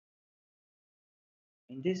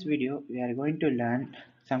In this video, we are going to learn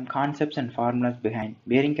some concepts and formulas behind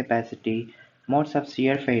bearing capacity, modes of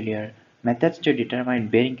shear failure, methods to determine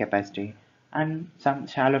bearing capacity, and some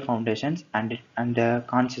shallow foundations and the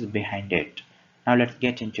concepts behind it. Now let's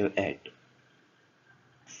get into it.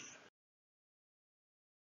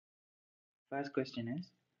 First question is,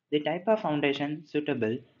 the type of foundation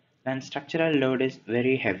suitable when structural load is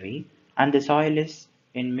very heavy and the soil is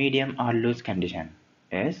in medium or loose condition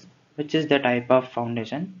is, which is the type of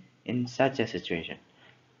foundation in such a situation?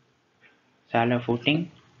 Shallow footing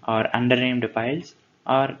or undernamed piles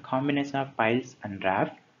or combination of piles and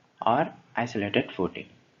raft or isolated footing.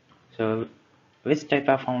 So which type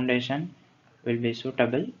of foundation will be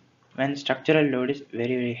suitable when structural load is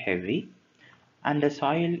very heavy and the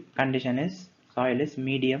soil is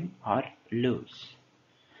medium or loose?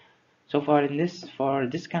 So for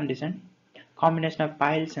this condition, combination of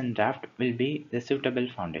piles and raft will be the suitable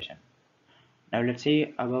foundation. Now let's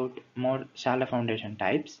see about more shallow foundation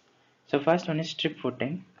types. So first one is strip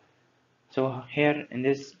footing. So here in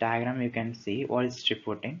this diagram you can see what is strip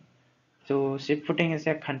footing. So strip footing is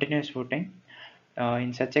a continuous footing.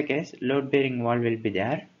 In such a case, load bearing wall will be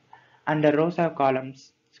there and the rows of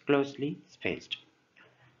columns closely spaced.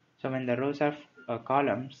 So when the rows of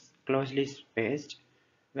columns closely spaced,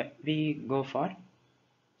 we go for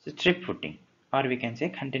strip footing, or we can say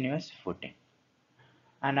continuous footing.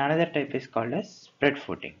 And another type is called as spread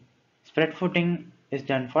footing. Spread footing is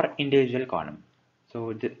done for individual column.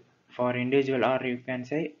 So for individual, or we can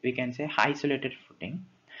say isolated footing,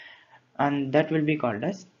 and that will be called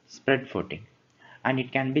as spread footing, and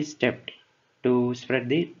it can be stepped to spread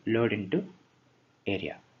the load into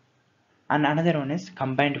area. And another one is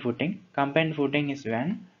combined footing. Combined footing is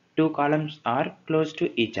when two columns are close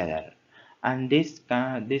to each other, and this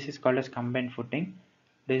is called as combined footing.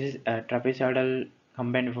 This is a trapezoidal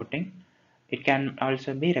combined footing. It can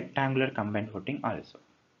also be rectangular combined footing also.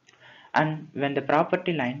 And when the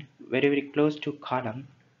property line very close to column,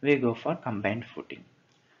 we go for combined footing.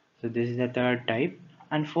 So this is the third type.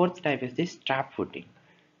 And fourth type is the strap footing.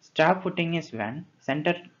 Strap footing is when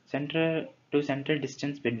center to center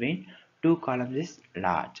distance between two columns is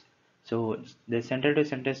large. So the center to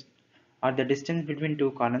center, or the distance between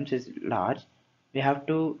two columns is large. We have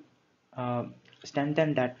to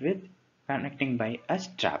strengthen that with connecting by a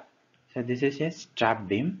strap. So this is a strap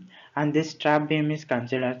beam, and this strap beam is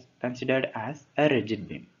considered as a rigid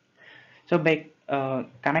beam. So by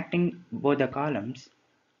connecting both the columns,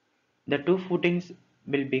 the two footings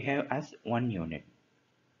will behave as one unit.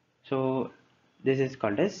 So this is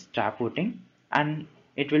called as strap footing, and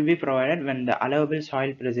it will be provided when the allowable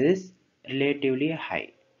soil pressure is relatively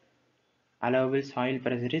high. Allowable soil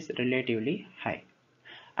pressure is relatively high,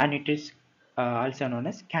 and it is also known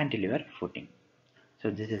as cantilever footing.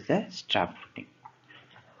 So this is the strap footing.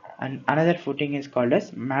 And another footing is called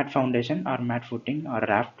as mat foundation or mat footing or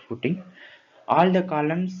raft footing. All the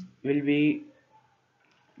columns will be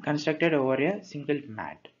constructed over a single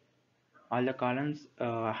mat. All the columns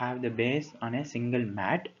have the base on a single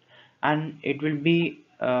mat, and it will be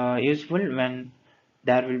useful when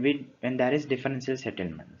there is differential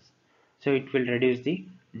settlements. So it will reduce the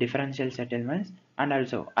differential settlements, and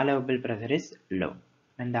also allowable pressure is low.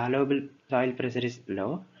 When the allowable soil pressure is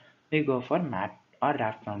low, we go for mat or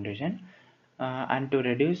raft foundation, and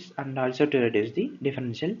also to reduce the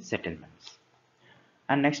differential settlements.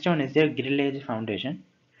 And next one is the grillage foundation.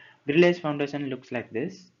 Grillage foundation looks like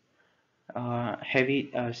this.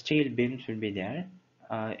 Heavy steel beams will be there.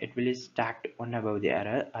 It will be stacked one above the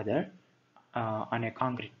other on a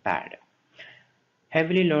concrete pad.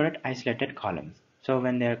 Heavily loaded isolated columns. So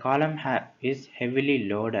when the column is heavily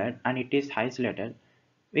loaded and it is isolated,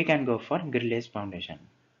 we can go for grillage foundation.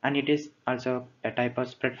 And it is also a type of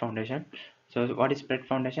spread foundation. So what is spread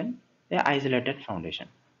foundation? The isolated foundation.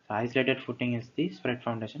 So isolated footing is the spread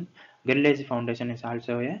foundation. Grillage foundation is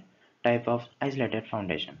also a type of isolated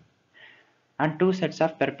foundation. And two sets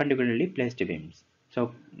of perpendicularly placed beams.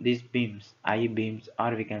 So these beams, I-beams,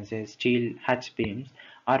 or we can say steel hatch beams,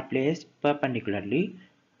 are placed perpendicularly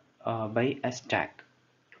by a stack.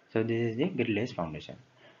 So this is the grillage foundation.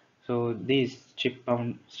 So these strip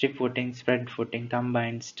footing, spread footing,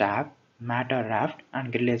 combined strap, mat or raft,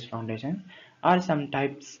 and grillage foundation are some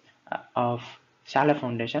types of shallow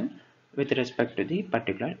foundation with respect to the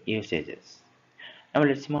particular usages. Now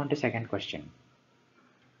let's move on to second question.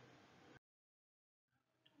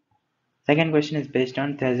 Second question is based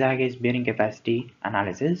on Terzaghi's bearing capacity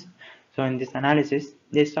analysis. So in this analysis,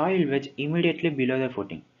 the soil wedge immediately below the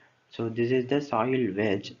footing. So this is the soil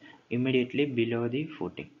wedge immediately below the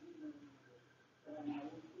footing.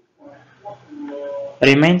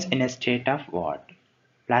 Remains in a state of what?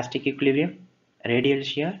 plastic equilibrium, radial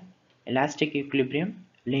shear, elastic equilibrium,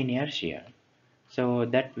 linear shear. So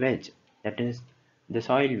that wedge, that is the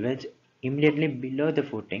soil wedge immediately below the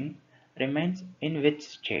footing, remains in which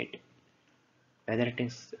state? Whether it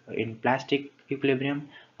is in plastic equilibrium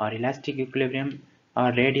or elastic equilibrium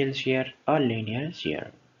or radial shear or linear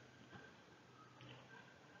shear.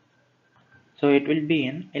 So it will be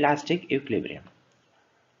in elastic equilibrium.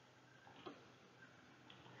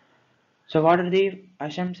 So what are the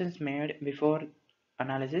assumptions made before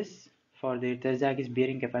analysis for the Terzaghi's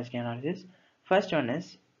bearing capacity analysis? First one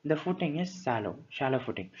is the footing is shallow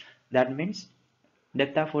footing. That means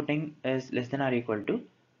depth of footing is less than or equal to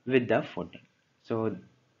width of footing. So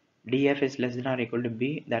df is less than or equal to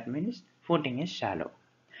b, that means footing is shallow.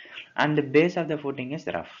 And the base of the footing is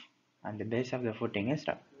rough.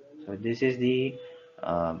 So this is the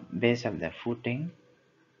base of the footing,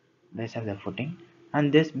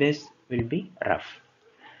 and this base will be rough.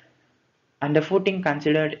 And the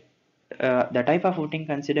type of footing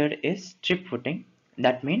considered is strip footing.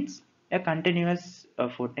 That means a continuous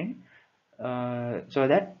footing, so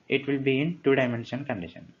that it will be in two-dimensional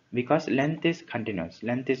condition, because length is continuous,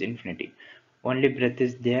 length is infinity, only breadth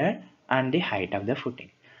is there and the height of the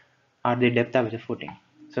footing or the depth of the footing,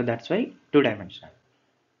 so that's why two-dimensional.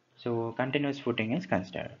 So continuous footing is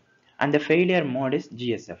considered. And the failure mode is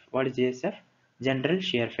GSF. What is GSF? General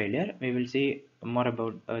shear failure. We will see more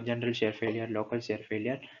about general shear failure, local shear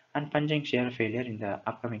failure, and punching shear failure in the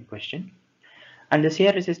upcoming question. And the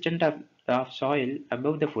shear resistance of soil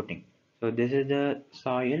above the footing. So this is the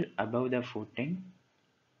soil above the footing.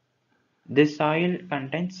 This soil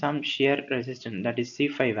contains some shear resistance, that is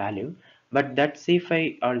C5 value, but that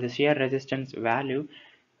C5 or the shear resistance value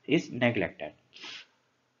is neglected.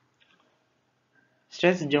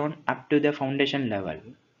 Stress zone up to the foundation level,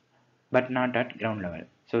 but not at ground level.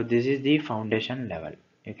 So this is the foundation level.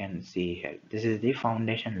 You can see here, this is the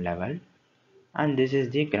foundation level and this is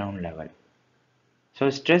the ground level. So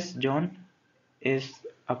stress zone is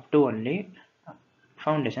up to only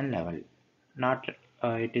foundation level, not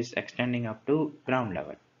it is extending up to ground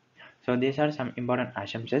level. So these are some important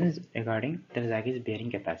assumptions regarding Terzaghi's bearing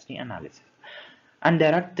capacity analysis. And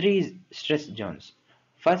there are three stress zones.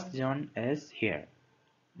 First zone is here.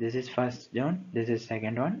 This is first zone, this is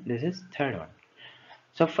second one, this is third one.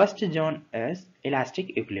 So first zone is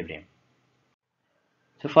elastic equilibrium.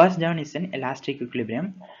 So first zone is an elastic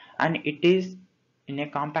equilibrium and it is in a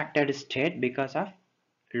compacted state because of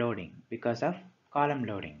loading, because of column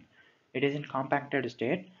loading. It is in compacted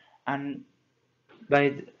state, and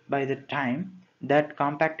by the time that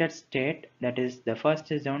compacted state, that is the first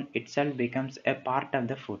zone itself, becomes a part of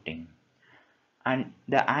the footing, and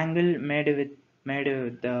the angle made with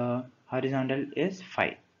the horizontal is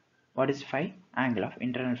phi. What is phi? Angle of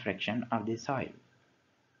internal friction of the soil.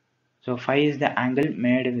 So phi is the angle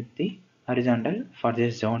made with the horizontal for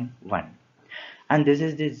this zone 1. And this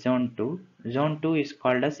is the zone 2. Zone 2 is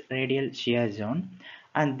called as radial shear zone,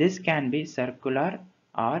 and this can be circular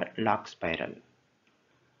or lock spiral.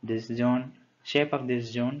 This zone, shape of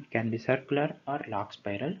this zone can be circular or lock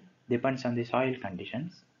spiral, depends on the soil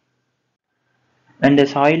conditions. When the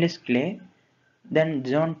soil is clay, then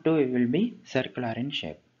zone 2 will be circular in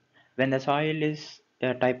shape. When the soil is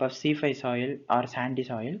a type of C5 soil or sandy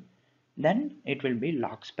soil, then it will be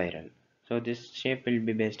lock spiral. So this shape will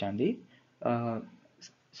be based on the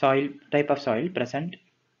soil type of soil present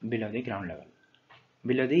below the ground level,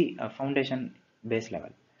 below the foundation base level.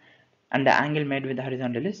 And the angle made with the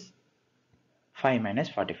horizontal is phi minus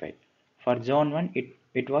 45. For zone 1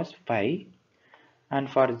 it was phi, and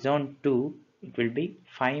for zone 2 it will be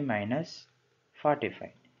phi minus 45.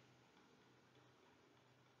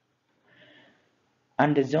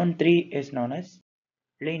 And the zone 3 is known as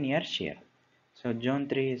linear shear. So zone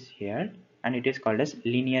 3 is here and it is called as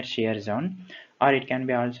linear shear zone, or it can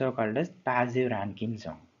be also called as passive Rankine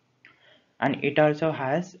zone. And it also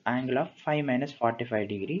has angle of phi minus 45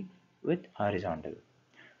 degree with horizontal.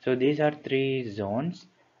 So these are three zones,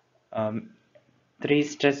 three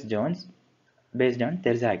stress zones based on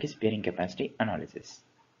Terzaghi's bearing capacity analysis.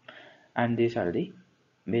 And these are the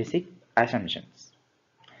basic assumptions.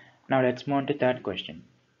 Now let's move on to third question.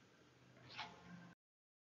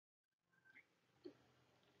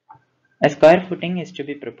 A square footing is to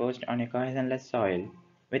be proposed on a cohesionless soil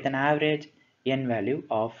with an average N value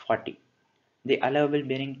of 40. The allowable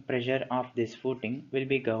bearing pressure of this footing will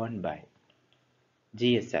be governed by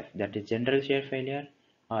GSF, that is general shear failure,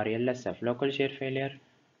 or LSF, local shear failure,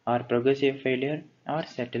 or progressive failure, or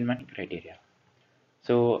settlement criteria.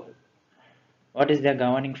 So what is the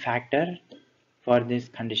governing factor for this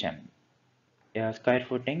condition? A square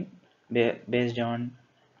footing based on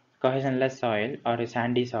cohesionless soil or a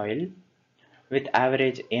sandy soil with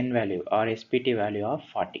average N value or SPT value of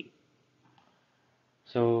 40.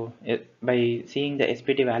 So by seeing the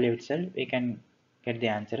SPT value itself, we can get the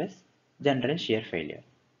answer as general shear failure.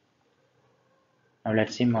 Now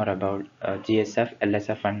let's see more about GSF,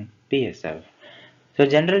 LSF and PSF. So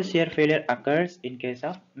general shear failure occurs in case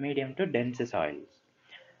of medium to dense soils.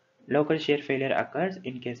 Local shear failure occurs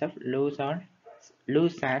in case of loose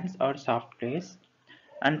sands or soft clays,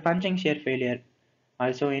 and punching shear failure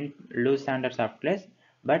also in loose sand or soft clays,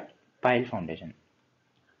 but pile foundation.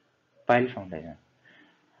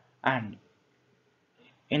 And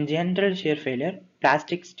in general shear failure,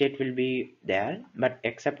 plastic state will be there, but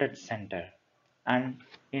except at center. And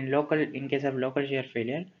in case of local shear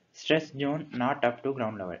failure, stress zone not up to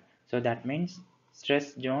ground level. So that means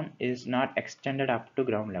stress zone is not extended up to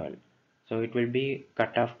ground level. So it will be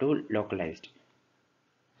cut off to localized.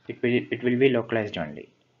 It will be localized only.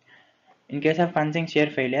 In case of punching shear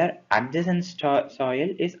failure, adjacent soil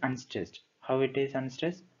is unstressed. How it is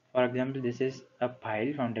unstressed? For example, this is a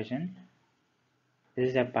pile foundation. This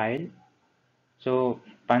is a pile. So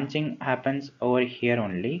punching happens over here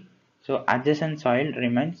only. So adjacent soil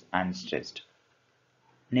remains unstressed.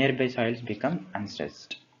 Nearby soils become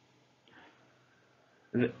unstressed.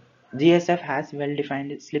 GSF has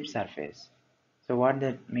well-defined slip surface. So what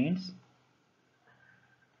that means?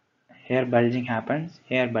 Here bulging happens,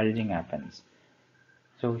 here bulging happens.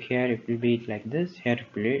 So here it will be like this, here it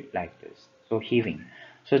will be like this. So heaving.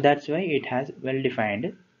 So that's why it has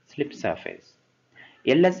well-defined slip surface.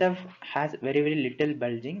 LSF has very little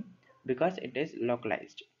bulging because it is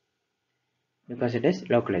localized.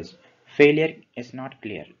 Failure is not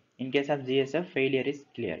clear. In case of GSF, failure is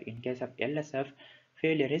clear. In case of LSF,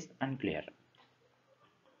 failure is unclear.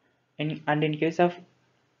 And in case of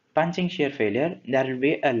punching shear failure, there will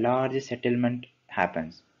be a large settlement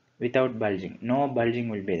happens without bulging. No bulging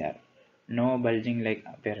will be there. No bulging like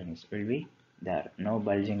appearance will be there. No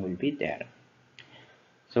bulging will be there.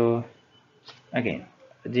 So again,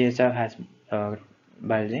 GSF has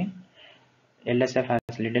bulging. LSF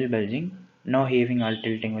has little bulging. No heaving or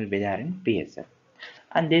tilting will be there in PSF.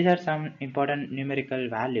 And these are some important numerical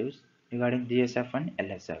values regarding GSF and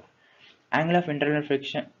LSF. Angle of internal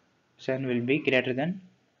friction will be greater than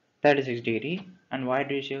 36 degree, and void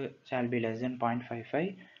ratio shall be less than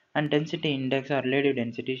 0.55, and density index or relative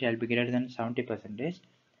density shall be greater than 70%,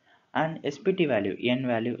 and SPT value N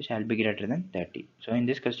value shall be greater than 30. So in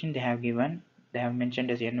this question they have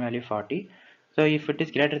mentioned as N value 40. So if it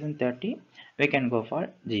is greater than 30, we can go for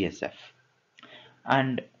GSF.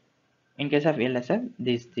 And in case of LSF,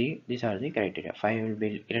 these are the criteria. Phi will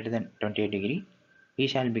be greater than 28 degree, E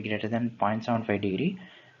shall be greater than 0.75 degree,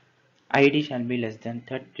 ID shall be less than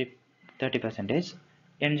 30%,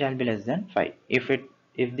 N shall be less than 5.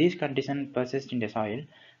 If these conditions persist in the soil,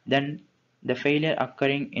 then the failure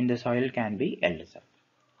occurring in the soil can be LSF.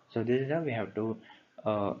 So this is how we have to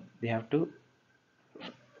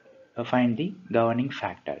find the governing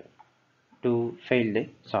factor to fail the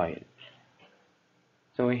soil.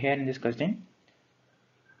 So here in this question,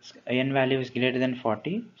 N value is greater than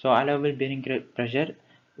 40, so allowable bearing pressure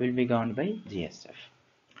will be governed by GSF.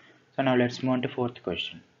 So now let's move on to fourth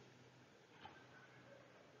question.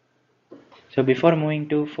 So before moving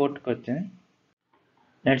to fourth question,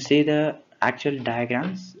 let's see the actual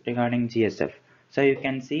diagrams regarding GSF. So you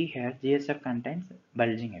can see here GSF contains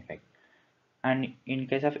bulging effect, and in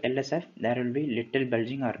case of LSF there will be little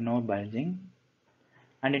bulging or no bulging,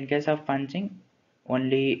 and in case of punching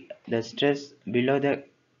only the stress below the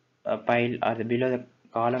pile or below the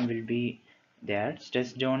column will be there.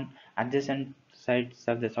 Stress zone adjacent sides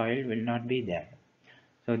of the soil will not be there.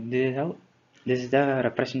 So this is the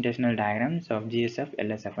representational diagrams of GSF,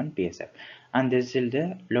 LSF and PSF, and this is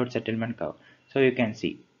the load settlement curve. So you can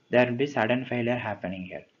see there will be sudden failure happening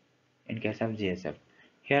here in case of GSF.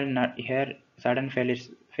 Here sudden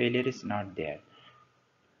failure is not there.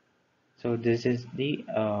 So this is these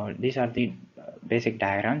are the basic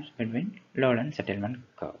diagrams between load and settlement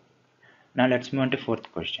curve. Now let's move on to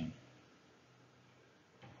fourth question.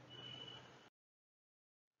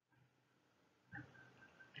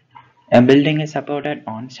 A building is supported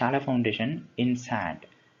on shallow foundation in sand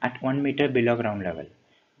at 1 meter below ground level.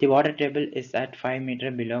 The water table is at 5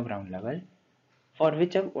 meter below ground level. For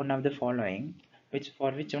which one of the following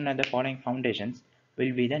foundations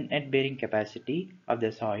will be the net bearing capacity of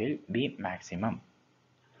the soil be maximum?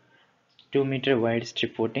 2 meter wide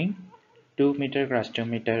strip footing, 2 meter cross 2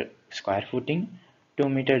 meter square footing, 2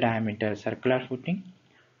 meter diameter circular footing,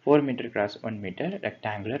 4 meter cross 1 meter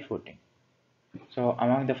rectangular footing. So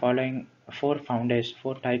among the following four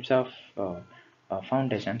types of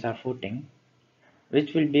foundations or footing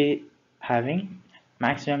which will be having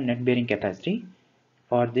maximum net bearing capacity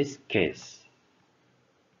for this case.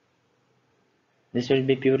 This will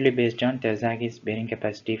be purely based on Terzaghi's bearing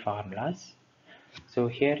capacity formulas. So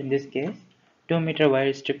here in this case, 2-meter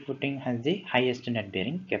wide strip footing has the highest net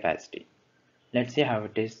bearing capacity. Let's see how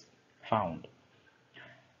it is found.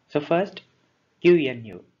 So first,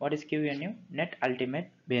 QNU. What is QNU? Net ultimate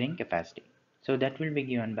bearing capacity. So that will be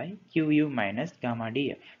given by QU minus gamma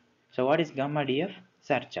dF. So what is gamma dF?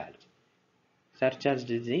 Surcharge. Surcharge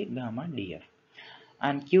is the gamma dF.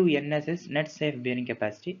 And QNS is net safe bearing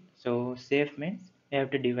capacity. So safe means we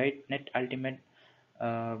have to divide net ultimate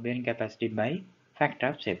bearing capacity by factor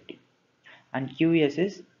of safety. And QS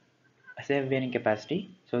is safe bearing capacity.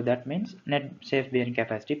 So that means net safe bearing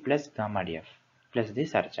capacity plus gamma dF plus the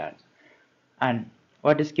surcharge. And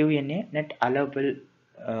what is QNA? Net allowable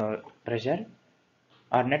pressure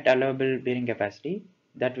or net allowable bearing capacity,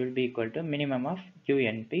 that will be equal to minimum of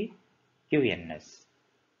QNP QNS.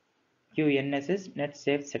 QNS is net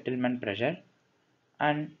safe settlement pressure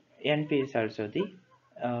and NP is also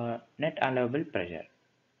the net allowable pressure.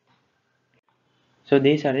 So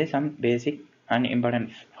these are some basic and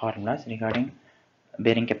important formulas regarding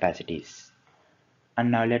bearing capacities.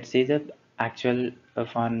 And now let's see the actual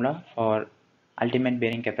formula for ultimate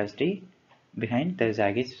bearing capacity behind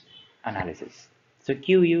Terzaghi's analysis. So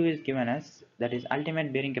QU is given as, that is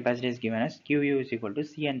ultimate bearing capacity is given as QU is equal to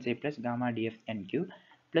CNC plus gamma dF NQ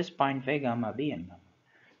plus 0.5 gamma B N gamma.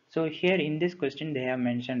 So here in this question they have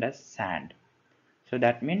mentioned as sand. So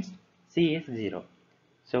that means C is 0.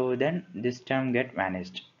 So then this term get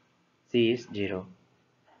vanished. C is 0.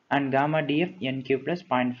 And gamma df NQ plus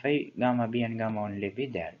 0.5 gamma B and gamma only be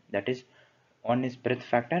there. That is, one is breadth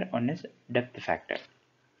factor, one is depth factor.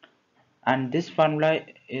 And this formula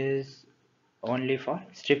is only for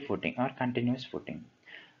strip footing or continuous footing.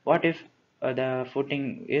 What if the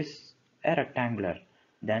footing is a rectangular?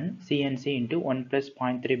 Then CNC into 1 plus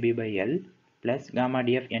 0.3 B by L plus gamma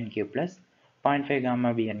df NQ plus 0.5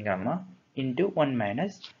 gamma B and gamma into 1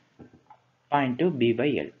 minus 0.2 B by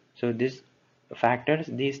L. So these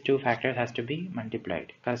two factors has to be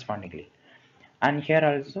multiplied correspondingly. And here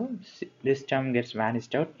also this term gets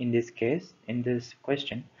vanished out in this case, in this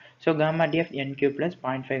question. So gamma df NQ plus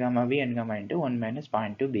 0.5 gamma B and gamma into 1 minus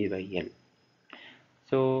 0.2 B by L.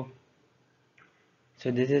 So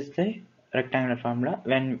this is the rectangular formula.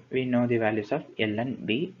 When we know the values of L and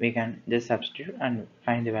B, we can just substitute and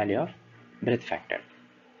find the value of breadth factor.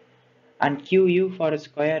 And QU for a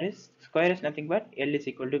square is nothing but L is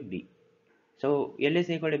equal to B. So L is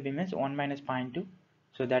equal to B means 1 minus 0.2.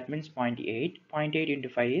 So that means 0.8. 0.8 into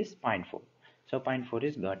 5 is 0.4. So 0.4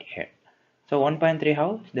 is got here. So 1.3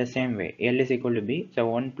 how? The same way. L is equal to B. So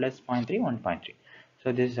 1 plus 0.3, 1.3.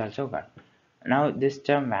 So this is also got. Now this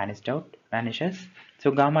term vanishes.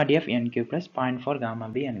 So gamma df NQ plus 0.4 gamma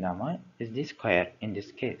B and gamma is the square in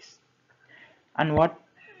this case. And what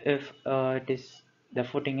if the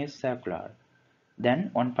footing is circular?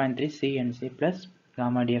 Then 1.3 CNC plus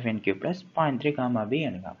gamma df NQ plus 0.3 gamma B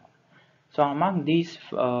and gamma. So among these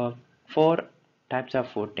 4 types of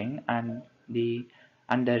footing and the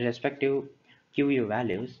respective QU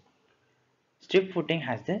values, strip footing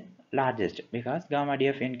has the largest because gamma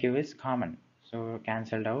df NQ is common. So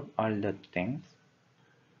cancelled out all the things.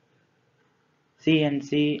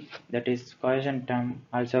 CNC, that is cohesion term,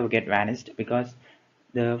 also get vanished because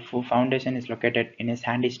the foundation is located in a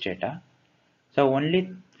sandy strata. So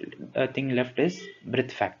only thing left is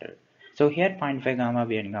breadth factor. So here 0.5 gamma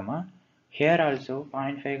B and gamma. Here also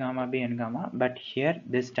 0.5 gamma B and gamma, but here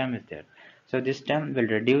this term is there. So this term will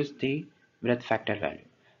reduce the breadth factor value.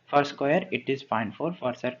 For square it is 0.4,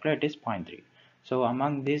 for circular it is 0.3. So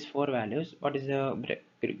among these 4 values, what is the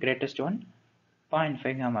greatest one?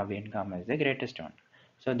 0.5 gamma B and gamma is the greatest one.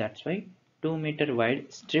 So that's why 2-meter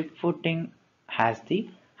wide strip footing has the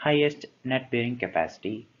highest net bearing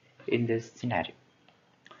capacity in this scenario.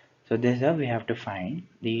 So this is how we have to find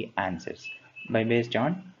the answers based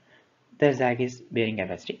on Terzaghi's bearing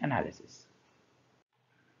capacity analysis.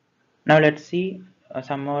 Now let's see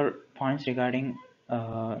some more points regarding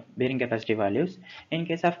bearing capacity values. In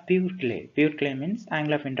case of pure clay means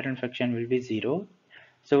angle of internal friction will be 0.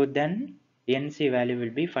 So then NC value will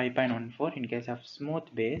be 5.14 in case of smooth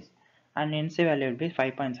base, and NC value will be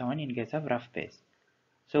 5.7 in case of rough base.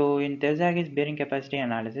 So in Terzaghi's bearing capacity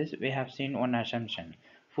analysis, we have seen one assumption: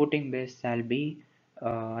 footing base shall be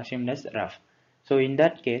assumed as rough. So in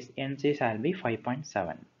that case, NC shall be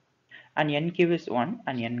 5.7, and NQ is 1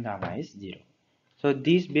 and N gamma is 0. So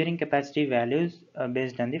these bearing capacity values are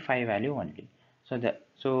based on the phi value only.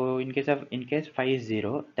 So in case phi is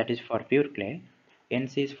 0, that is for pure clay,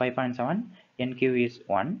 NC is 5.7, NQ is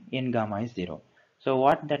 1, N gamma is 0. So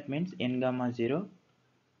what that means, N gamma 0,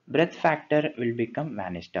 breadth factor will become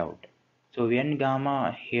vanished out. So N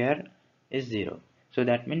gamma here is 0. So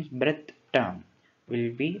that means breadth term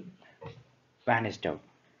will be vanished out.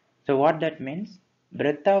 So what that means,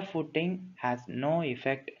 breadth of footing has no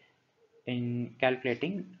effect in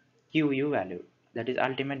calculating QU value, that is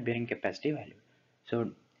ultimate bearing capacity value.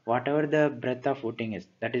 So whatever the breadth of footing is,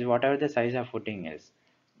 that is whatever the size of footing is,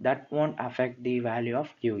 that won't affect the value of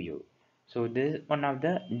QU. So this is one of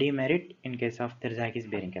the demerit in case of Terzaghi's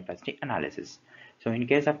bearing capacity analysis. So in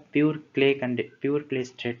case of pure clay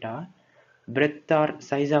strata, breadth or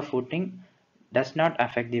size of footing does not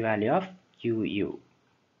affect the value of QU.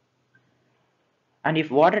 And if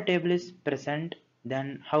water table is present,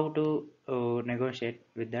 then how to negotiate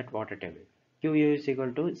with that water table? QU is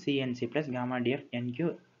equal to CNC plus gamma DF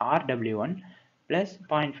NQ RW1 plus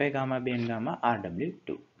 0.5 gamma B and gamma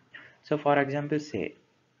RW2. So for example, say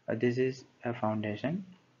this is a foundation.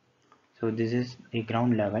 So this is the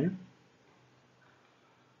ground level.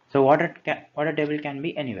 So water table can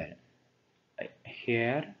be anywhere,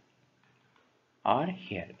 here or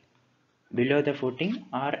here, below the footing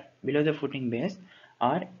or below the footing base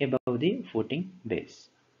or above the footing base.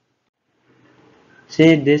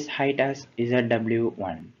 Say this height as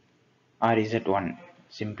ZW1 or Z1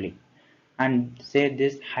 simply, and say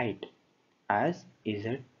this height as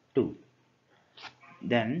Z2.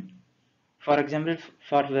 Then, for example,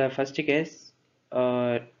 for the first case,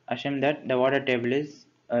 assume that the water table is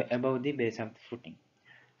above the base of the footing.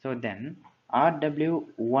 So then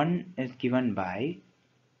RW1 is given by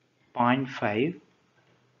 0.5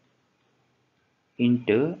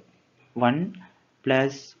 into 1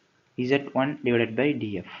 plus Z1 divided by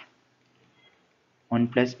DF. 1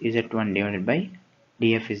 plus Z1 divided by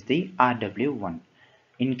DF is the RW1.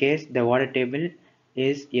 In case the water table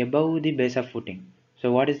is above the base of footing.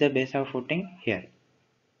 So what is the base of footing? Here.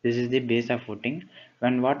 This is the base of footing.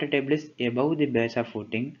 When water table is above the base of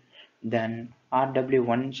footing, then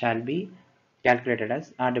RW1 shall be calculated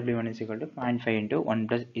as RW1 is equal to 0.5 into 1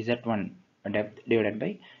 plus Z1 depth divided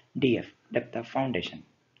by DF, depth of foundation.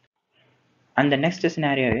 And the next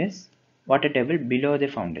scenario is water table below the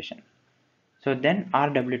foundation. So then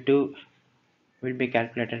RW2 will be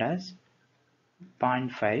calculated as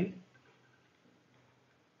 0.5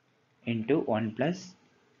 into 1 plus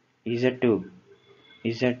Z2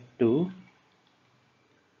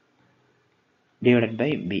 divided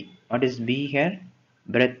by B. What is B here?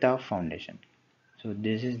 Breadth of foundation. So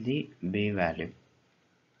this is the B value,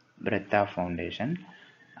 breadth of foundation.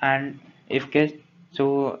 And if case,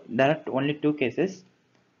 so there are only two cases.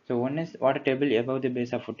 So one is water table above the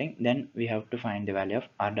base of footing, then we have to find the value of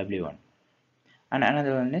RW1. And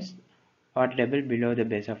another one is water table below the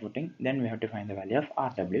base of footing, then we have to find the value of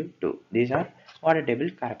RW2. These are water table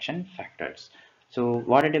correction factors. So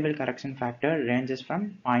water table correction factor ranges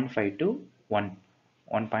from 0.5 to 1,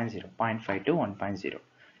 1.0, 0.5 to 1.0.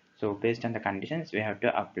 So based on the conditions, we have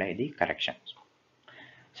to apply the corrections.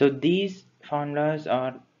 So these formulas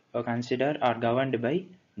are considered or governed by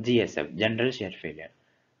GSF, general shear failure.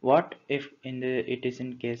 What if it is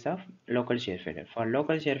in case of local shear failure? For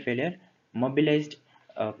local shear failure, mobilized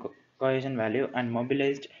cohesion value and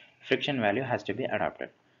mobilized friction value has to be adopted.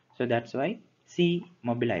 So that's why C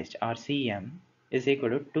mobilized or CM is equal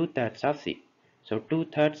to 2/3 of C. So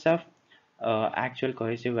 2/3 of actual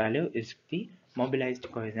cohesive value is the mobilized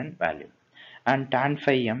cohesion value, and tan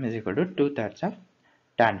phi m is equal to 2/3 of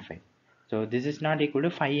tan phi. So this is not equal to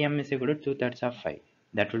phi m is equal to 2/3 of phi.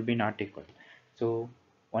 That will be not equal. So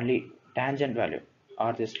only tangent value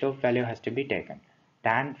or the slope value has to be taken.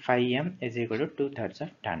 Tan phi m is equal to 2/3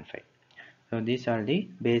 of tan phi. So these are the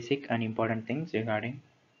basic and important things regarding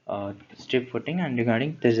strip footing and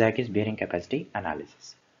regarding Terzaghi's bearing capacity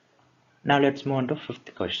analysis. Now let's move on to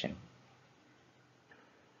fifth question.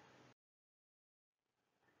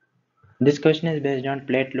 This question is based on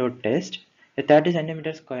plate load test. A 30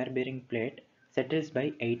 cm square bearing plate settles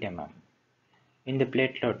by 8 mm in the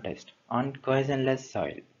plate load test on cohesionless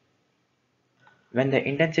soil when the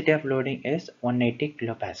intensity of loading is 180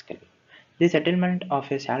 kPa. The settlement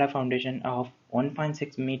of a shallow foundation of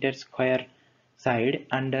 1.6 meter square side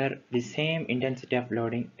under the same intensity of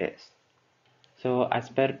loading is. So as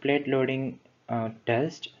per plate loading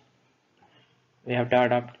test, we have to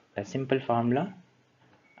adopt a simple formula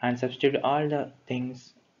and substitute all the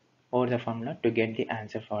things over the formula to get the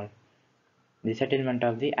answer for the settlement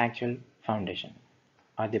of the actual foundation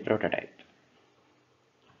or the prototype.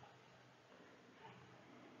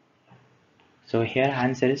 So here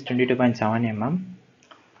answer is 22.7 mm.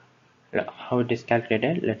 How it is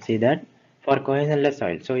calculated? Let's see that. for cohesionless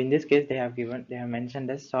soil. So in this case, they have mentioned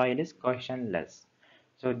the soil is cohesionless.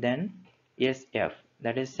 So then SF,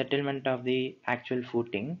 that is settlement of the actual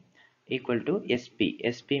footing, equal to SP.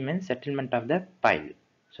 SP means settlement of the pile.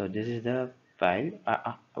 So this is the pile.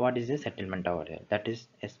 What is the settlement over here? That is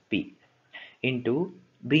SP into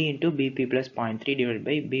B into BP plus 0.3 divided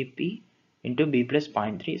by BP into B plus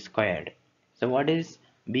 0.3 squared. So what is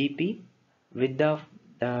BP? Width of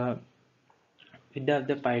the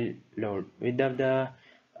pile load, width of the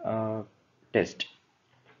uh, test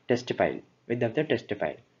pile, width of the test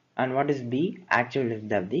pile. And what is B? Actual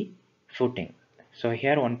width of the footing. So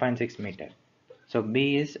here 1.6 meter. So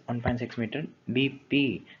B is 1.6 meter.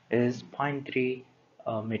 BP is 0.3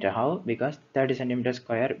 meter. How? Because 30 centimeter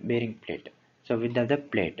square bearing plate. So width of the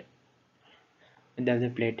plate. Width of the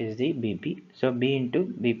plate is the BP. So B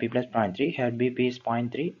into BP plus 0.3. Here BP is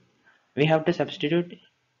 0.3. We have to substitute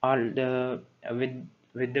all the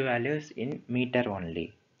with the values in meter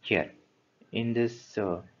only here in this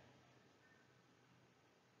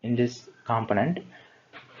component.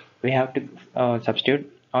 We have to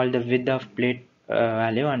substitute all the width of plate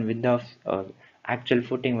value and width of actual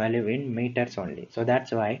footing value in meters only. So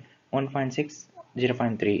that's why 1.6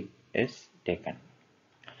 0.3 is taken.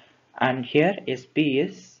 And here SP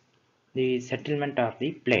is the settlement of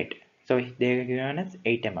the plate. So they are given us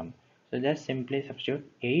 8 mm. So just simply substitute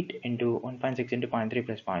 8 into 1.6 into 0.3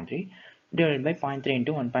 plus 0.3 divided by 0.3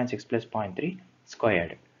 into 1.6 plus 0.3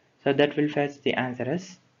 squared. So that will fetch the answer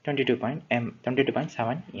as 22.7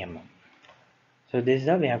 mm. So this is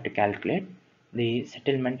how we have to calculate the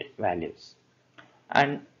settlement values.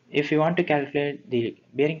 And if you want to calculate the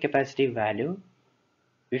bearing capacity value,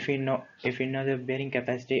 if we know the bearing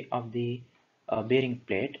capacity of the bearing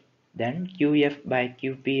plate, then QF by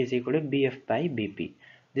QP is equal to BF by BP.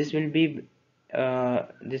 This will be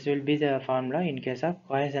the formula in case of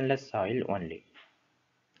cohesionless soil only.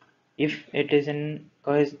 If it is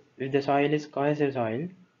if the soil is cohesive soil,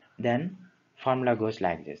 then formula goes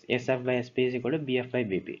like this: SF by SP is equal to BF by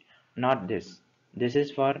BP. Not this. This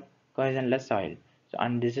is for cohesionless soil. So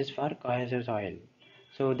and this is for cohesive soil.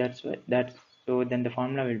 So so then the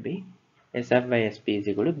formula will be SF by SP is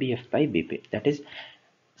equal to BF by BP. That is,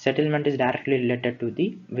 settlement is directly related to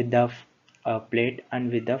the width of plate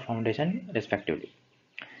and width of foundation respectively.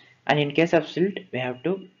 And in case of silt, we have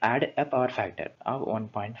to add a power factor of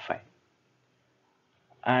 1.5.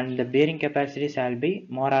 And the bearing capacity shall be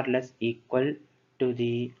more or less equal to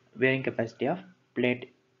the bearing capacity of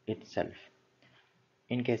plate itself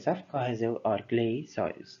in case of cohesive or clayey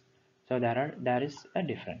soils. So there is a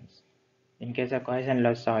difference. In case of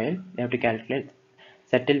cohesionless soil, they have to calculate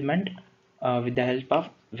settlement with the help of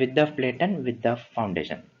width of plate and width of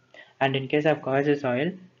foundation. And in case of cohesive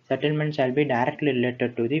soil, settlement shall be directly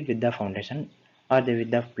related to the width of foundation or the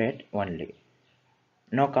width of plate only.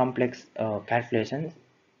 No complex calculations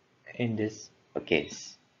in this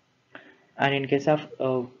case. And in case of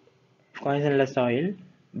cohesionless soil,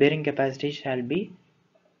 bearing capacity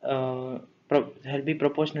uh, shall be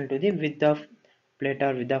proportional to the width of plate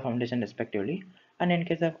or width of foundation respectively. And in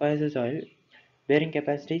case of cohesive soil, bearing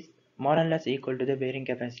capacity is more or less equal to the bearing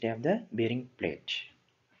capacity of the bearing plate.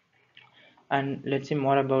 And let's see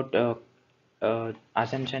more about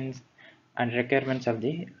assumptions and requirements of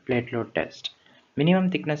the plate load test.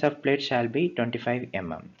 Minimum thickness of plate shall be 25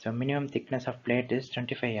 mm. So minimum thickness of plate is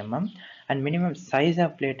 25 mm and minimum size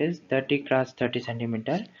of plate is 30 cross 30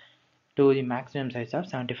 centimeter to the maximum size of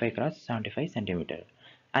 75 cross 75 centimeter.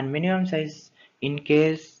 And minimum size in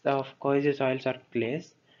case of cohesive soils or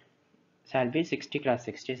clays shall be 60 cross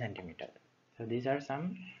 60 centimeter. So these are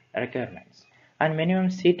some requirements. And minimum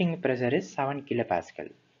seating pressure is 7 kilopascal.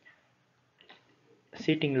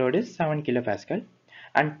 Seating load is 7 kilopascal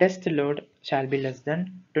and test load shall be less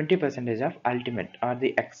than 20% of ultimate or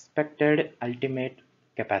the expected ultimate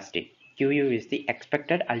capacity. QU is the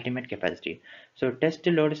expected ultimate capacity. So test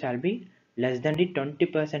load shall be less than the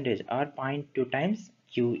 20% or 0.2 times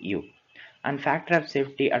QU. And factor of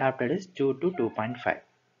safety adopted is 2 to 2.5.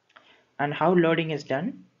 And how loading is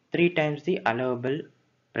done? 3 times the allowable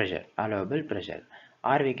pressure,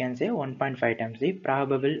 or we can say 1.5 times the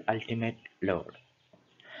probable ultimate load.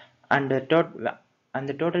 And the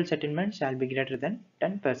total settlement shall be greater than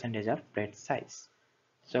 10% of plate size.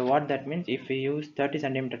 So what that means, if we use 30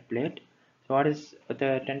 centimeter plate, so what is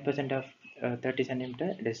the 10% of 30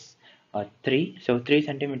 centimeter? It is 3. So 3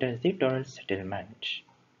 centimeter is the total settlement.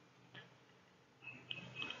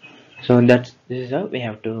 So this is how we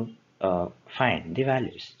have to find the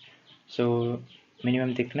values. So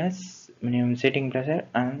minimum thickness, minimum setting pressure,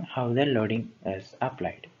 and how the loading is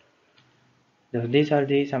applied. So these are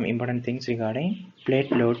some important things regarding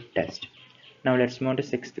plate load test. Now let's move to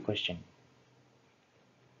sixth question.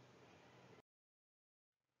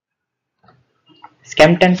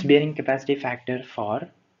 Skempton's bearing capacity factor for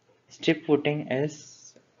strip footing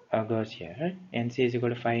is goes here. NC is equal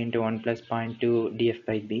to 5 into 1 plus 0.2 df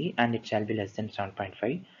by b, and it shall be less than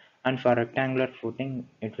 7.5. And for rectangular footing,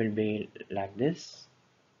 it will be like this,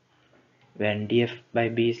 when df by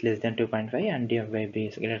b is less than 2.5 and df by b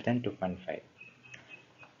is greater than 2.5.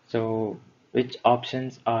 So which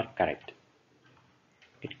options are correct?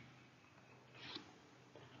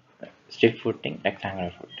 Strip footing,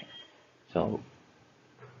 rectangular footing.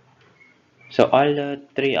 So all the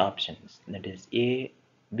three options, that is A,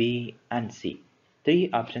 B and C, three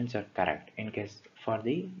options are correct in case for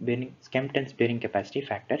the Skempton's bearing capacity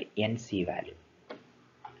factor NC value.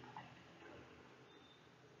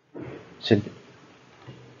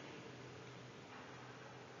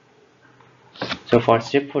 So for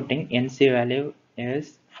strip footing, NC value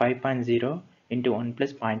is 5.0 into 1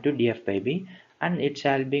 plus 0.2 df by b, and it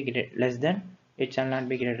shall be it shall not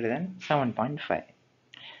be greater than 7.5.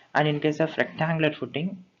 And in case of rectangular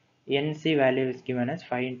footing, NC value is given as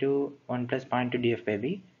 5 into 1 plus 0.2 df by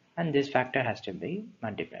b, and this factor has to be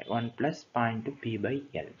multiplied 1 plus 0.2 p by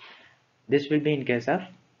l. This will be in case of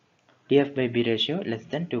df by b ratio less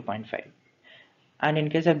than 2.5, and in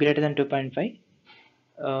case of greater than 2.5,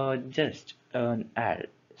 just add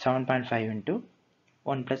 7.5 into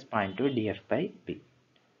 1 plus 0.2 df by b.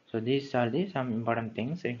 So these are the some important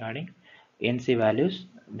things regarding NC values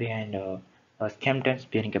behind Skempton's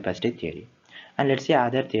bearing capacity theory. And let's see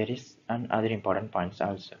other theories and other important points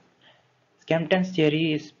also. Skempton's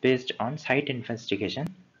theory is based on site investigation,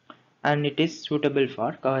 and it is suitable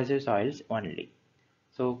for cohesive soils only.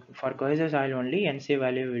 So for cohesive soil only, NC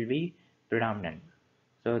value will be predominant.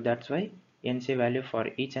 So that's why NC value for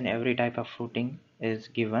each and every type of footing is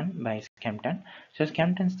given by Skempton. So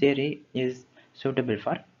Skempton's theory is suitable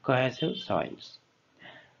for cohesive soils.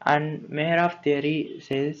 And Meyerhof theory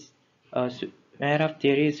says Meyerhof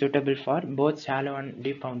theory is suitable for both shallow and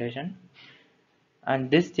deep foundation. And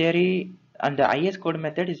this theory and the IS code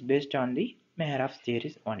method is based on the Meyerhof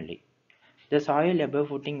theories only. The soil above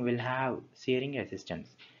footing will have shearing resistance.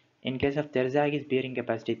 In case of Terzaghi's bearing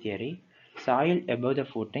capacity theory, soil above the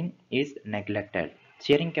footing is neglected.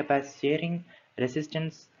 Shearing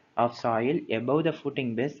resistance of soil above the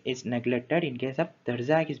footing base is neglected in case of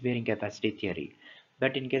Terzaghi's bearing capacity theory.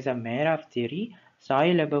 But in case of Meyerhof theory,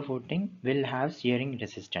 soil above footing will have shearing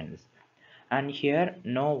resistance. And here,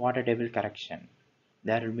 no water table correction.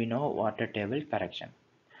 There will be no water table correction.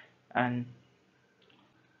 And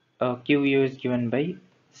QU is given by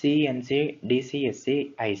CNC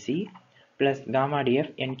DCSC IC plus gamma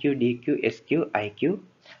DF NQ DQ SQ IQ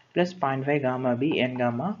plus 0.5 gamma B N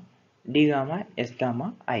gamma D gamma S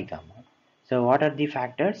gamma I gamma. So what are the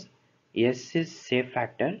factors? S is shape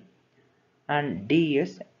factor and D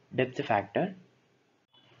is depth factor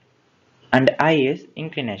and I is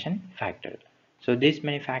inclination factor. So these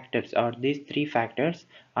many factors or these three factors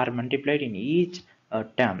are multiplied in each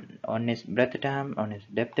term. One is breadth term, one is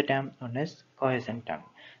depth term, one is cohesion term.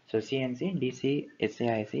 So CNC, DC,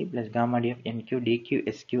 SAIC plus gamma DF, NQ,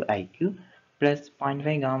 DQ, SQ, IQ plus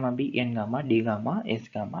 0.5 gamma B, N gamma, D gamma, S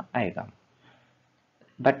gamma, I gamma.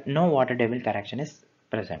 But no water table correction is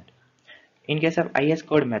present. In case of IS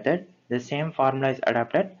code method, the same formula is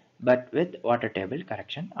adopted but with water table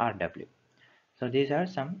correction RW. So these are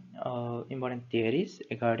some important theories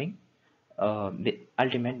regarding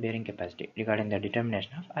ultimate bearing capacity, regarding the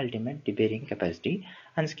determination of ultimate bearing capacity,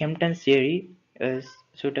 and Skempton's theory is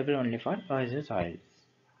suitable only for cohesive soils.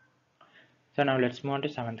 So now let's move on to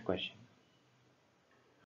seventh question.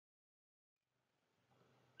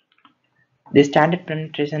 The standard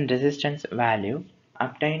penetration resistance value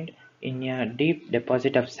obtained in a deep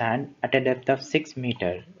deposit of sand at a depth of 6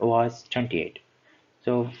 meters was 28.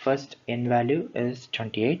 So first N value is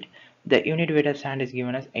 28. The unit weight of sand is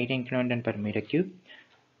given as 18 kN per meter cube.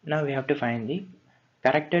 Now we have to find the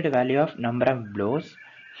corrected value of number of blows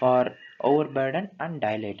for overburden and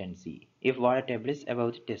dilatancy if water table is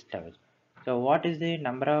above the test level. So what is the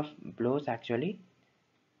number of blows actually?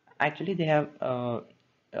 Actually they have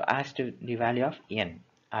asked the value of N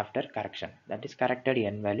after correction, that is corrected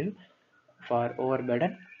N value for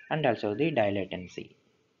overburden and also the dilatancy.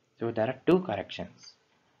 So there are two corrections.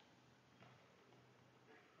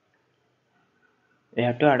 We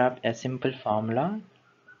have to adopt a simple formula.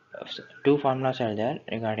 Two formulas are there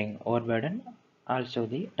regarding overburden, also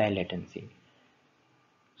the dilatancy.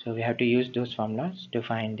 So we have to use those formulas to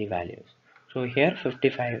find the values. So here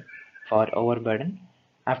 55 for overburden,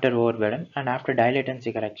 after overburden and after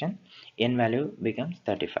dilatancy correction, N value becomes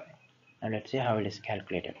 35. Now let's see how it is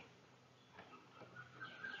calculated.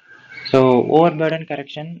 So overburden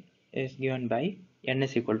correction is given by n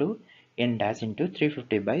is equal to n dash into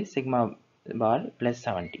 350 by sigma bar plus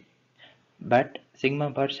 70. But sigma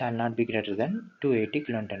bar shall not be greater than 280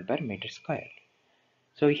 kilonewton per meter square.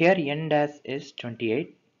 So here n dash is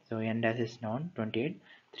 28. So n dash is known 28.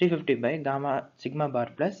 350 by gamma sigma bar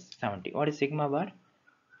plus 70. What is sigma bar?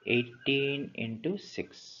 18 into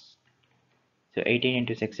 6. So 18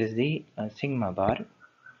 into 6 is the sigma bar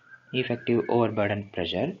effective overburden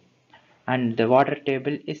pressure, and the water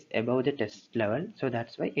table is above the test level, so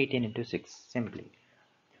that's why 18 into 6 simply.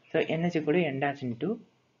 So n is equal to n dash into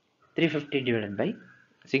 350 divided by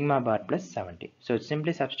sigma bar plus 70. So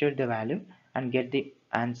simply substitute the value and get the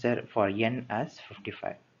answer for n as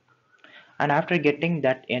 55. And after getting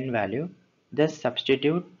that n value, just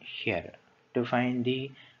substitute here to find the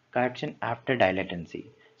correction after dilatancy.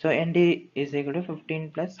 So nd is equal to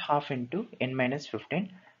 15 plus half into n minus 15,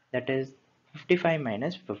 that is 55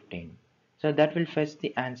 minus 15. So that will fetch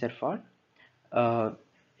the answer for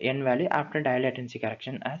n value after dilatancy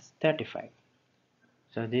correction as 35.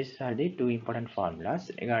 So these are the two important formulas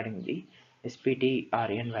regarding the SPT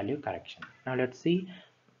or n value correction. Now let's see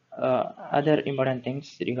other important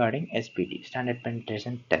things regarding SPT, standard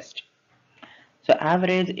penetration test. So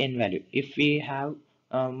average n value, if we have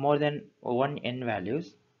more than one n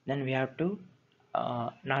values, then we have to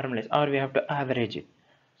normalize, or we have to average it.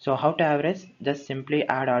 So how to average? Just simply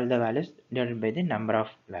add all the values divided by the number of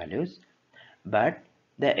values, but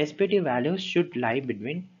the SPT values should lie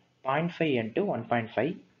between 0.5 n to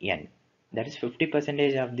 1.5 n. That is 50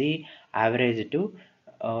 percentage of the average to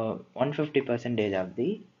 150 percentage of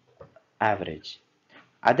the average.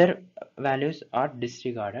 Other values are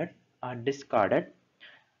discarded,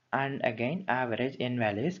 and again average n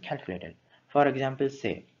value is calculated. For example,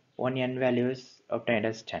 say one n value is obtained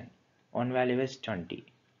as 10, one value is 20,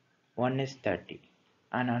 one is 30,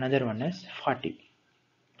 and another one is 40,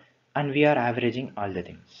 and we are averaging all the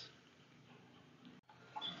things.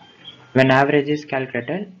 When average is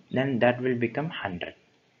calculated, then that will become 100,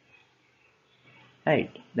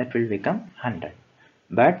 right? That will become 100.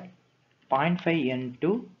 But 0.5 n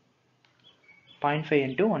to 0.5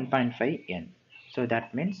 into 1.5 n, so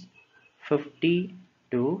that means 50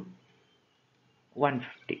 to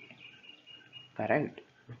 150, correct?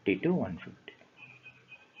 50 to 150.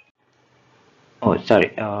 Oh,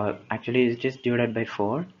 sorry, actually it's just divided by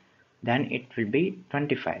 4, then it will be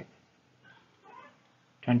 25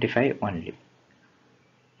 only.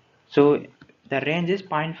 So the range is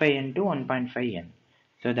 0.5 n to 1.5 n.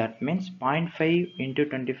 So that means 0.5 into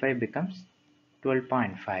 25 becomes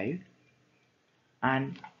 12.5,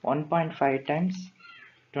 and 1.5 times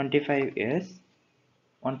 25 is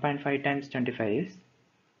 1.5 times 25 is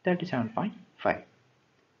 37.5.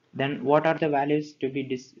 Then what are the values to be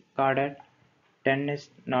discarded? 10 is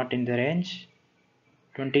not in the range,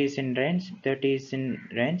 20 is in range, 30 is in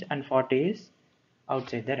range, and 40 is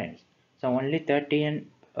outside the range. So only 30 and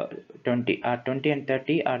 20 or 20 and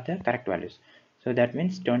 30 are the correct values. So that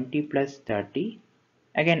means 20 plus 30,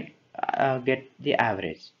 again get the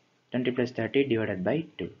average, 20 plus 30 divided by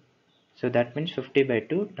 2. So that means 50 by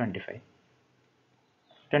 2, 25.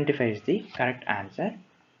 25 is the correct answer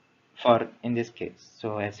for in this case.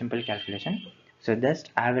 So a simple calculation. So just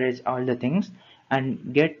average all the things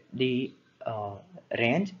and get the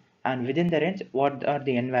range, and within the range what are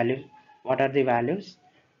the n values, what are the values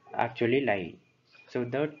actually lie. So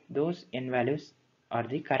that those n values are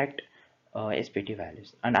the correct SPT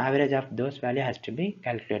values, and average of those value has to be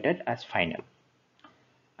calculated as final.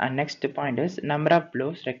 And next point is number of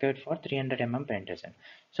blows required for 300 mm penetration.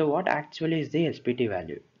 So what actually is the SPT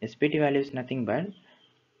value? SPT value is nothing but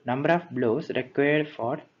number of blows required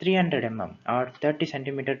for 300 mm or 30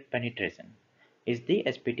 cm penetration is the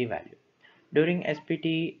SPT value. During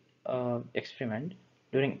SPT experiment,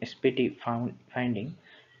 during SPT finding,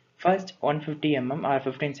 first 150 mm or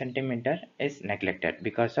 15 cm is neglected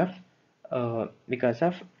because of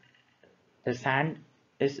the sand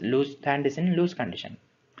is in loose condition.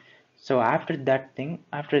 So after that thing,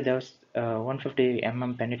 after those 150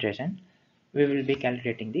 mm penetration, we will be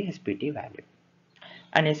calculating the SPT value.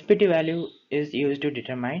 An SPT value is used to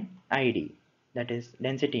determine ID, that is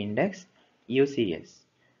density index, UCS,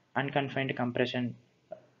 unconfined compression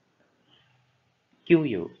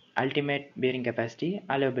QU, ultimate bearing capacity,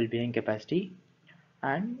 allowable bearing capacity,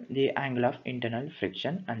 and the angle of internal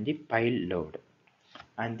friction and the pile load.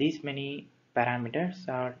 And these many parameters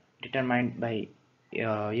are determined by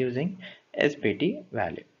using SPT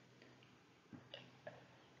value.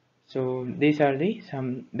 So these are the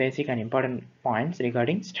some basic and important points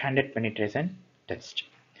regarding standard penetration test.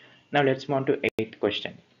 Now let's move on to eighth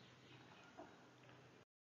question.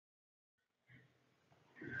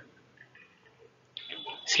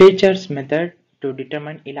 Schleicher's method to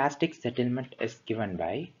determine elastic settlement is given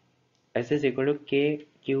by S is equal to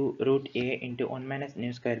KQ root A into 1 minus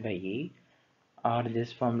nu square by E, or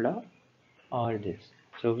this formula or this.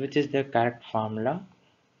 So which is the correct formula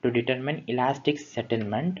to determine elastic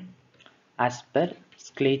settlement as per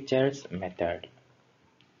Schleicher's method?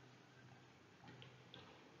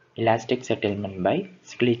 Elastic settlement by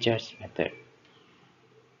Schleicher's method.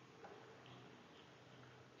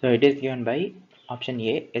 So it is given by option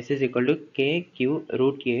A, S is equal to KQ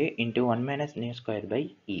root A into 1 minus nu square by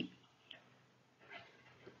E.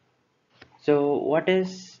 So what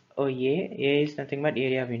is A? A is nothing but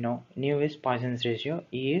area we know. Nu is Poisson's ratio.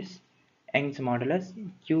 E is Young's modulus.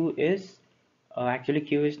 Q is actually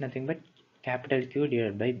Q is nothing but capital Q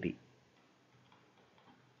divided by B.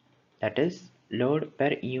 That is load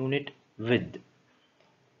per unit width.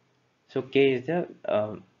 So K is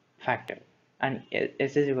the factor, and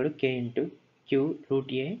S is equal to K into Q root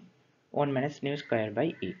A 1 minus nu square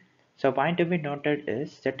by E. So point to be noted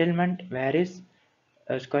is settlement where is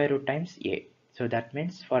square root times A. So that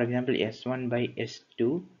means, for example, S1 by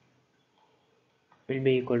S2 will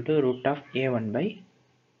be equal to root of A1 by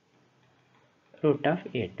root of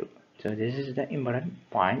A2. So this is the important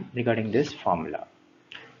point regarding this formula.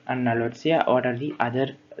 And now let's see what are the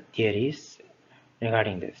other theories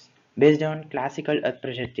regarding this. Based on classical earth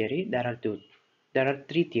pressure theory, there are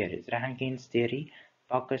three theories: Rankine's theory,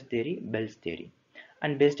 Fock's theory, Bell's theory.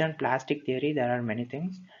 And based on plastic theory, there are many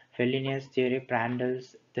things: Fellinius theory,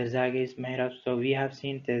 Prandtl's, Terzaghi's, Meyerhoff's. So we have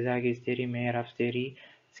seen Terzaghi's theory, Meyerhoff's theory,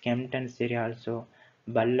 Skempton's theory also,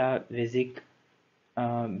 Balla, Wesig,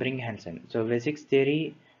 Bring-Hansen. So Wesig's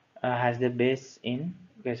theory has the base in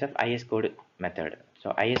case of IS code method.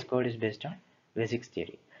 So IS code is based on Wesig's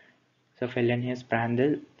theory. So Fellinius,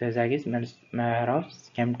 Prandtl, Terzaghi, Meyerhoff,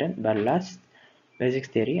 Skempton, Ballas, Wesig's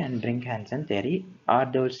theory and Bring-Hansen theory, are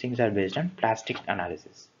those things are based on plastic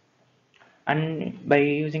analysis. And by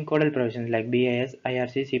using codal provisions like BIS,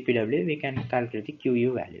 IRC, CPW, we can calculate the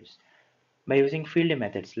QU values. By using field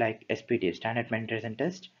methods like SPT, standard penetration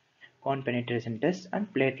test, cone penetration test,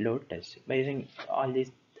 and plate load test. By using all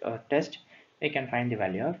these tests, we can find the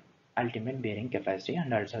value of ultimate bearing capacity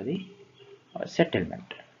and also the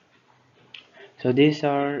settlement. So these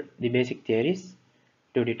are the basic theories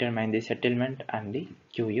to determine the settlement and the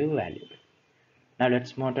QU value. Now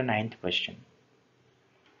let's move to ninth question.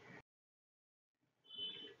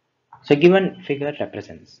 So given figure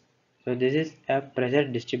represents. So this is a pressure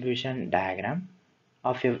distribution diagram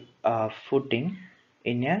of a footing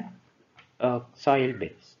in a soil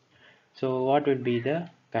base. So what would be the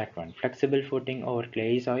correct one? Flexible footing over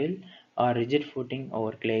clayey soil, or rigid footing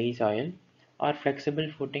over clayey soil, or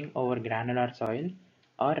flexible footing over granular soil,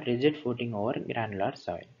 or rigid footing over granular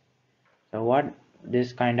soil. So what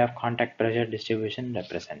this kind of contact pressure distribution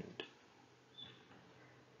represent?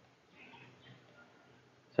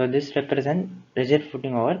 So this represent rigid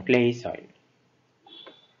footing over clayey soil.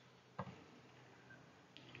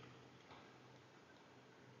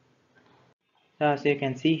 So as you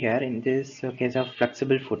can see here, in this case of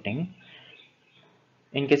flexible footing,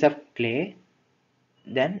 in case of clay,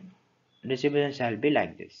 then distribution shall be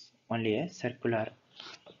like this, only a circular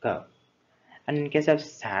curve. And in case of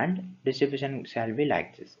sand, distribution shall be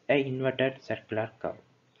like this, a inverted circular curve.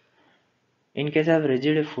 In case of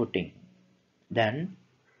rigid footing, then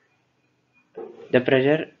the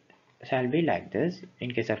pressure shall be like this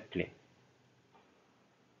in case of clay.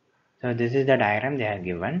 So this is the diagram they have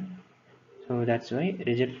given. So that's why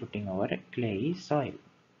rigid footing over clayey soil.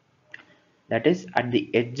 That is, at the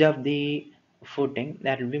edge of the footing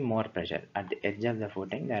there will be more pressure. At the edge of the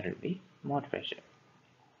footing there will be more pressure.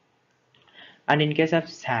 And in case of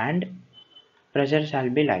sand, pressure shall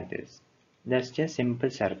be like this. That's just simple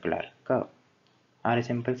circular curve or a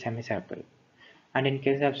simple semicircle. And in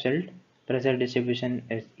case of silt, pressure distribution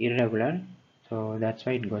is irregular, so that's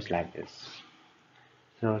why it goes like this.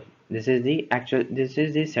 So this is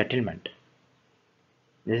the settlement.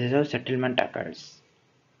 This is how settlement occurs.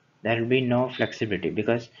 There will be no flexibility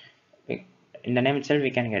because in the name itself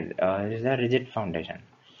we can get this is a rigid foundation.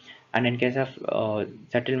 And in case of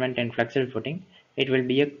settlement and flexible footing, it will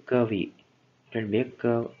be a curvy. It will be a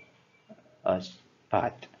curve uh,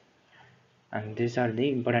 path. And these are the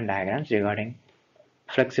important diagrams regarding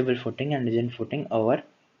flexible footing and rigid footing over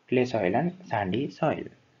clay soil and sandy soil.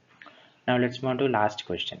 Now let's move to last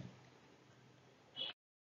question.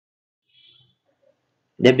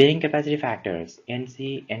 The bearing capacity factors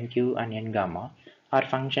NC, NQ and N gamma are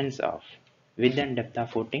functions of width and depth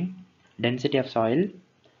of footing, density of soil,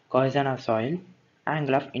 cohesion of soil,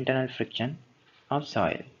 angle of internal friction of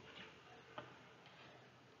soil.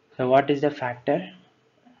 So what is the factor?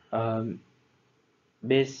 um,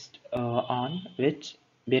 based on which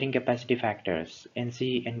bearing capacity factors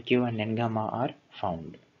NC, NQ, and N gamma are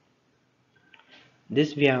found.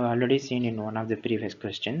 This we have already seen in one of the previous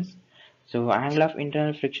questions. So angle of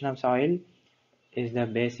internal friction of soil is the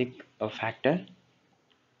basic factor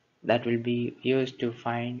that will be used to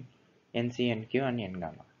find NC, NQ, and N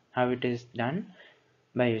gamma. How it is done?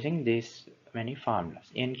 By using these many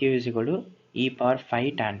formulas. NQ is equal to e power phi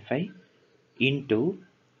tan phi into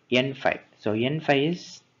n phi. So n phi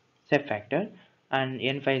is step factor and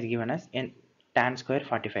n phi is given as n tan square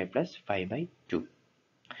 45 plus phi by 2.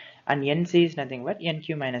 And nc is nothing but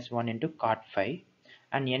nq minus 1 into cot phi,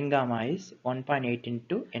 and n gamma is 1.8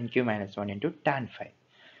 into nq minus 1 into tan phi.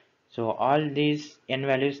 So all these n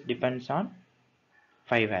values depends on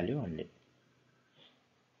phi value only.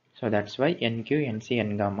 So that's why NQ, NC,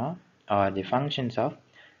 N gamma are the functions of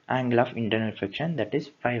angle of internal friction, that is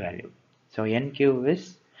phi value. So NQ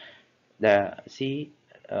is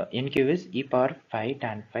NQ is e power phi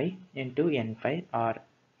tan phi into n phi, or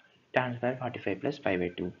tan square 45 plus phi by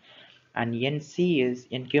 2, and NC is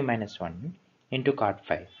NQ minus 1 into cot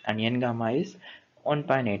phi, and N gamma is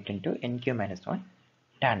 1.8 into NQ minus 1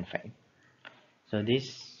 tan phi. So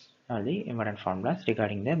these are the important formulas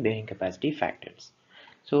regarding the bearing capacity factors.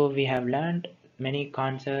 So we have learned many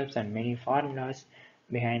concepts and many formulas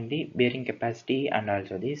behind the bearing capacity and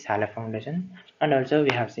also the Sala foundation, and also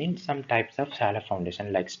we have seen some types of Sala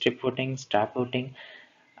foundation like strip footing, strap footing,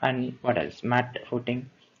 and what else, mat footing,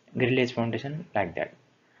 grillage foundation, like that.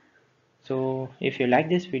 So if you like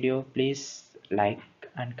this video, please like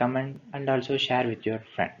and comment and also share with your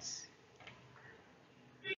friends.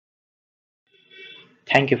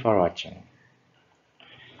 Thank you for watching.